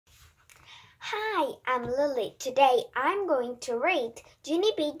Hi, I'm Lily. Today I'm going to read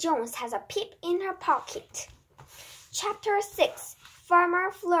Junie B. Jones has a peep in her pocket. Chapter 6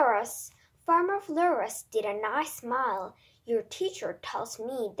 Farmer Flores. Farmer Flores did a nice smile. Your teacher tells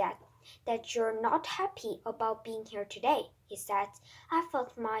me that you're not happy about being here today, he said. I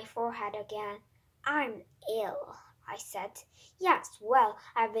felt my forehead again. I'm ill, I said. Yes, well,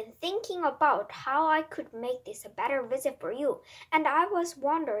 I've been thinking about how I could make this a better visit for you, and I was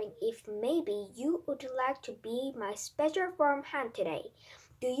wondering if maybe you would like to be my special farmhand today.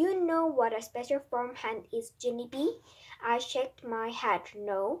 Do you know what a special farmhand is, Junie B? I shook my head.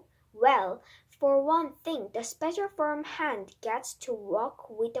 No. Well, for one thing, the special farmhand gets to walk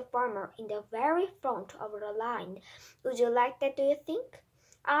with the farmer in the very front of the line. Would you like that, do you think?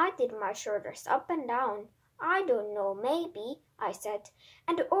 I did my shoulders up and down. I don't know, maybe, I said.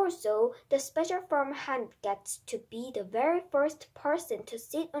 And also, the special farmhand gets to be the very first person to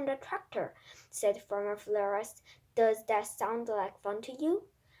sit on the tractor, said Farmer Flores. Does that sound like fun to you?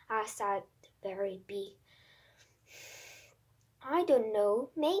 I sighed very big. I don't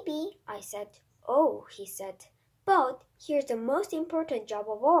know, maybe, I said. Oh, he said. But here's the most important job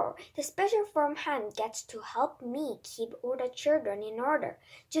of all. The special farmhand gets to help me keep all the children in order.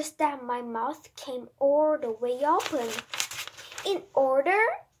 Just then my mouth came all the way open. In order?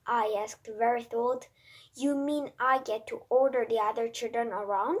 I asked, very thrilled. You mean I get to order the other children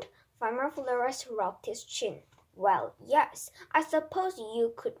around? Farmer Flores rubbed his chin. Well, yes, I suppose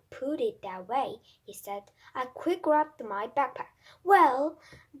you could put it that way, he said. I quick grabbed my backpack. Well,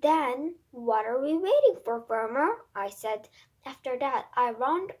 then, what are we waiting for, Farmer? I said. After that, I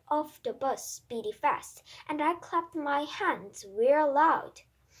ran off the bus speedy fast, and I clapped my hands real loud.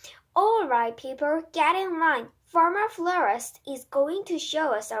 All right, people, get in line. Farmer Flores is going to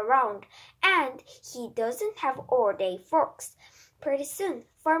show us around, and he doesn't have all-day forks. Pretty soon,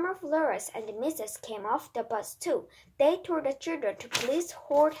 Farmer Flores and Mrs. came off the bus too. They told the children to please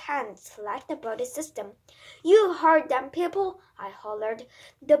hold hands like the buddy system. You heard them, people, I hollered.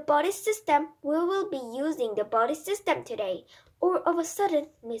 The buddy system, we will be using the buddy system today. All of a sudden,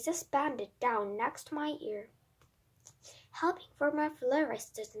 Mrs. bended down next to my ear. Helping Farmer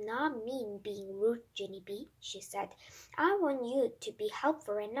Flores does not mean being rude, Junie B, she said. I want you to be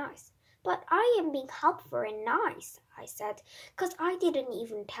helpful and nice. But I am being helpful and nice, I said, 'cause I didn't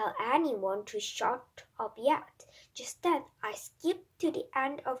even tell anyone to shut up yet. Just then, I skipped to the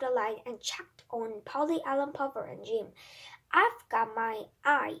end of the line and checked on Polly, Ellen, Puffer, and Jim. I've got my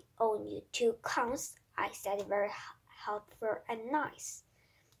eye on you two clowns, I said, very helpful and nice.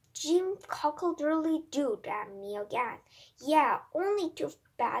 Jim cockle-doodly-dooed at me again. Yeah, only too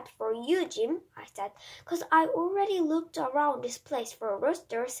bad for you, Jim, I said, 'cause I already looked around this place for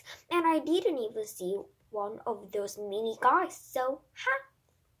roosters, and I didn't even see one of those mini guys, so, ha!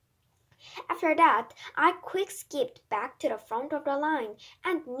 After that, I quick skipped back to the front of the line,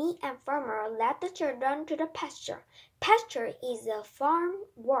 and me and Farmer led the children to the pasture. Pasture is a farm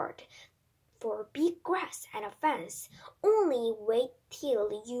word for big grass and a fence. Only wait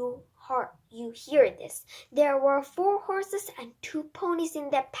till you hear this. There were 4 horses and 2 ponies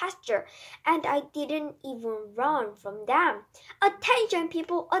in that pasture, and I didn't even run from them. Attention,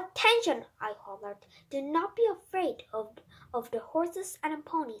 people, attention, I hollered. Do not be afraid of the horses and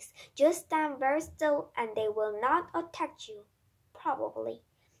ponies. Just stand very still and they will not attack you. Probably.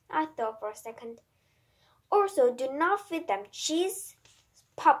 I thought for a second. Also, do not feed them cheese,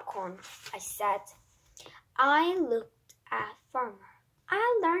 popcorn, I said. I looked at Farmer.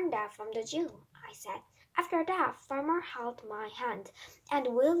 I learned that from the Jew, I said. After that, Farmer held my hand, and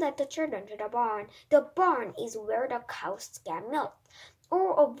we led the children to the barn. The barn is where the cows get milked.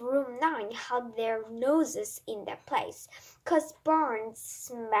 All of room 9 had their noses in that place, 'cause barns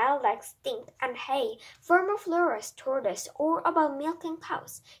smell like stink and hay. Farmer Flores told us all about milking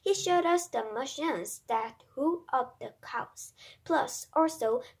cows. He showed us the machines that hook up the cows. Plus,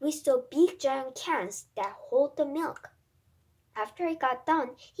 also, we saw big giant cans that hold the milk. After he got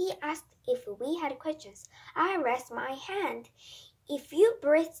done, he asked if we had questions. I raised my hand. If you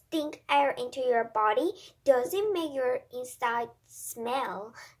breathe stink air into your body, does it make your inside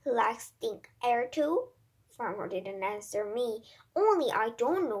smell like stink air too? Farmer didn't answer me. Only I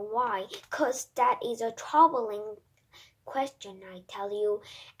don't know why, 'cause that is a troubling question, I tell you.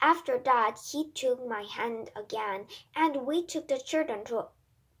 After that, he took my hand again, and we took the children to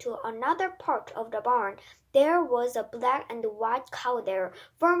another part of the barn. There was a black and white cow there.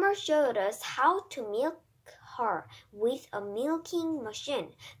 Farmer showed us how to milk her with a milking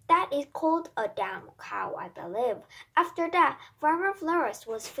machine. That is called a dam cow, I believe. After that, Farmer Flores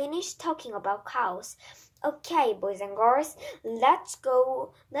was finished talking about cows. Okay, boys and girls, let's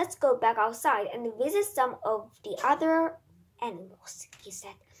go back outside and visit some of the other animals, he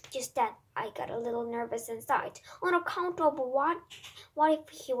said. Just then, I got a little nervous inside on account of what if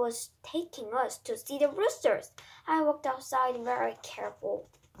he was taking us to see the roosters. I walked outside very careful.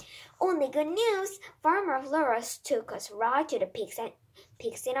 Only good news, Farmer Flores took us right to the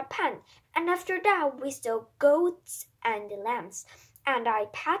pigs in a pen, and after that we saw goats and lambs, and I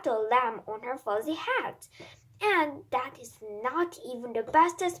pat a lamb on her fuzzy head. And that is not even the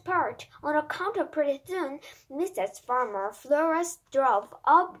bestest part. On account of pretty soon, Mrs. Farmer Flores drove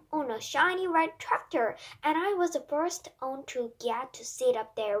up on a shiny red tractor, and I was the first one to get to sit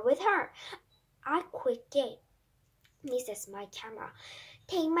up there with her. I quick gave Mrs. my camera.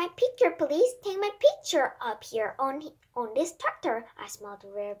 Take my picture, please. Take my picture up here on this tractor. I smiled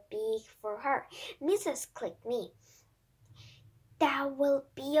real big for her. Mrs. clicked me. That will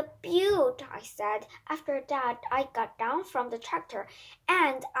be a beaut, I said. After that, I got down from the tractor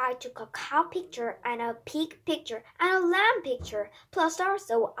and I took a cow picture and a pig picture and a lamb picture. Plus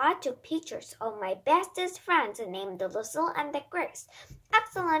also, I took pictures of my bestest friends named Lucille and Grace.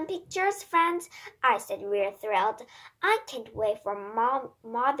 Excellent pictures, friends, I said, real thrilled. I can't wait for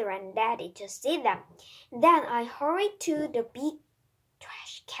Mother and Daddy to see them. Then I hurried to the big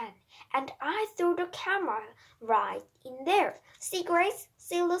trash can and I threw the camera right in there. See, Grace?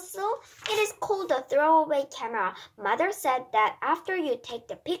 See, Lucille? It is called a throwaway camera. Mother said that after you take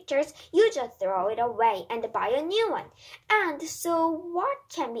the pictures, you just throw it away and buy a new one. And so what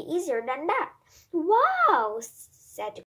can be easier than that? Wow, said